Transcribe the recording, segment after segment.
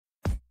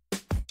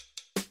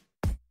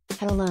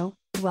Hello,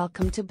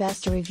 welcome to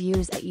Best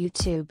Reviews at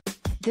YouTube.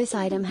 This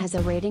item has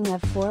a rating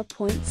of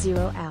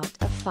 4.0 out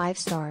of 5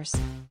 stars.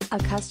 A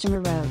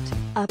customer wrote,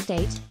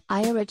 "Update,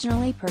 I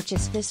originally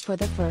purchased this for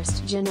the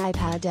first gen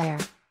iPad Air.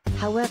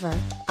 However,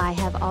 I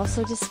have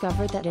also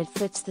discovered that it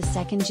fits the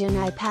second gen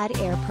iPad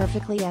Air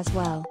perfectly as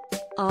well.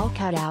 All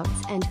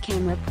cutouts and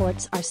camera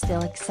ports are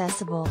still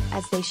accessible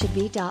as they should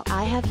be.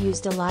 I have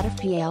used a lot of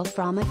Piel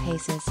Frama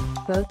cases,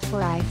 both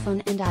for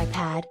iPhone and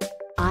iPad.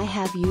 I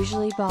have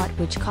usually bought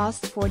which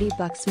costs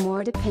 $40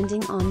 more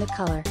depending on the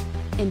color.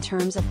 In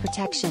terms of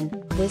protection,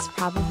 this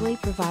probably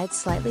provides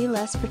slightly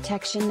less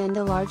protection than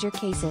the larger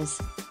cases.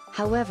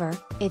 However,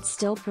 it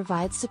still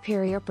provides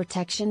superior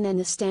protection than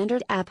the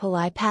standard Apple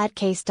iPad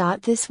case.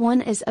 This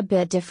one is a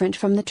bit different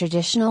from the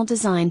traditional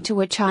design to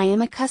which I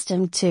am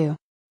accustomed to.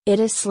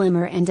 It is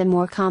slimmer and a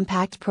more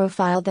compact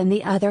profile than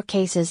the other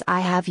cases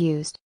I have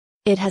used.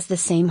 It has the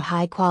same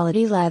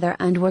high-quality leather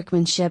and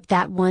workmanship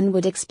that one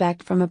would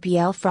expect from a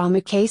Piel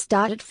Frama case.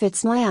 It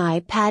fits my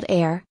iPad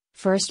Air,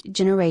 first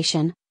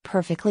generation,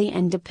 perfectly,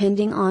 and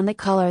depending on the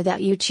color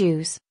that you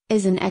choose,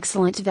 is an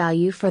excellent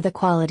value for the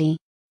quality.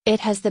 It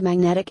has the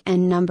magnetic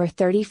N number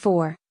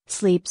 34,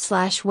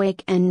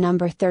 sleep/wake N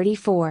number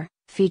 34,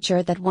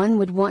 feature that one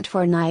would want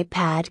for an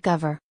iPad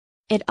cover.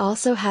 It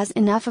also has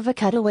enough of a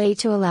cutaway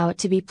to allow it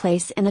to be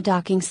placed in a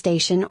docking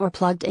station or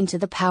plugged into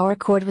the power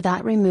cord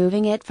without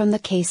removing it from the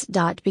case.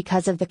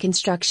 Because of the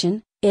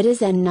construction, it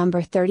is N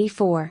number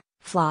 34,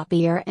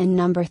 floppier N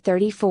number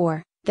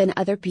 34, than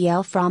other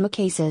Piel Frama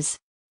cases.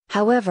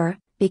 However,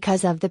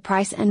 because of the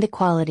price and the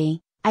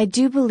quality, I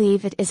do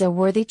believe it is a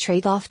worthy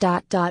trade-off.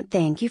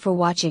 Thank you for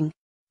watching.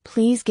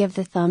 Please give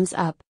the thumbs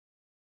up,